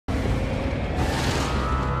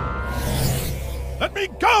Let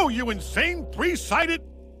me go, you insane three-sided...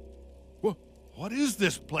 What is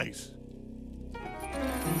this place? We'll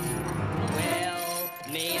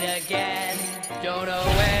meet again. Don't know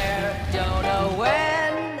where, don't know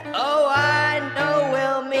when. Oh, I know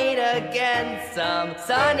we'll meet again some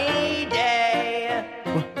sunny day.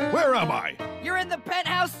 Where am I? You're in the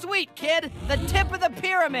penthouse suite, kid. The tip of the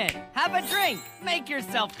pyramid. Have a drink. Make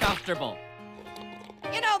yourself comfortable.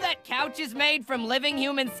 You know that couch is made from living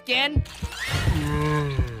human skin?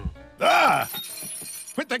 Ah!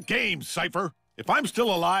 Quit the game, Cypher. If I'm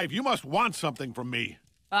still alive, you must want something from me.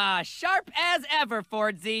 Sharp as ever,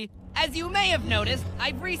 Fordzy. As you may have noticed,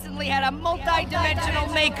 I've recently had a multi-dimensional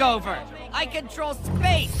makeover. I control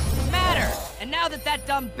space, matter, and now that that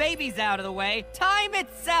dumb baby's out of the way, time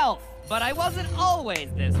itself. But I wasn't always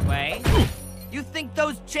this way. You think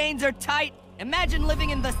those chains are tight? Imagine living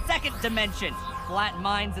in the second dimension. Flat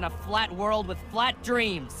minds in a flat world with flat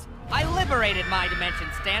dreams. I liberated my dimension,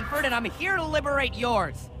 Stanford, and I'm here to liberate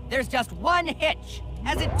yours. There's just one hitch.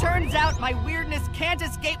 As it turns out, my weirdness can't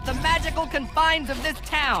escape the magical confines of this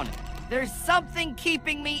town. There's something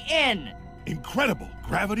keeping me in. Incredible.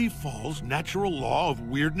 Gravity Falls' natural law of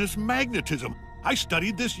weirdness magnetism. I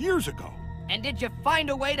studied this years ago. And did you find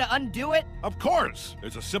a way to undo it? Of course.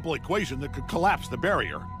 There's a simple equation that could collapse the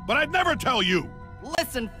barrier. But I'd never tell you.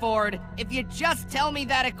 Listen, Ford, if you just tell me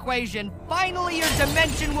that equation, finally your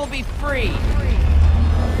dimension will be free.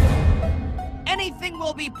 Anything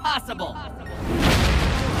will be possible.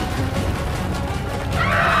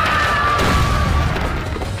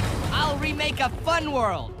 I'll remake a fun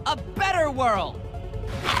world, a better world.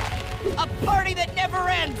 A party that never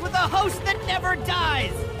ends with a host that never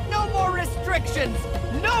dies. No more restrictions,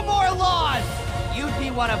 no more laws. You'd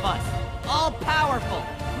be one of us, all powerful,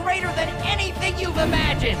 greater than anything you've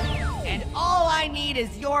imagined. And all I need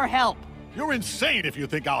is your help. You're insane if you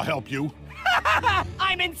think I'll help you.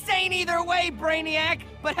 I'm insane either way, Brainiac,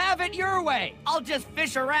 but have it your way. I'll just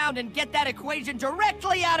fish around and get that equation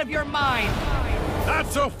directly out of your mind. Not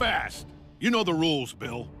so fast. You know the rules,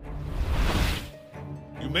 Bill.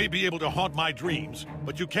 You may be able to haunt my dreams,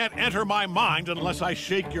 but you can't enter my mind unless I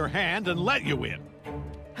shake your hand and let you in.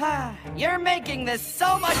 You're making this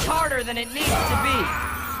so much harder than it needs to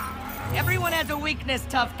be. Everyone has a weakness,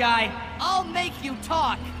 tough guy. I'll make you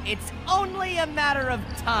talk. It's only a matter of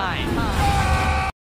time.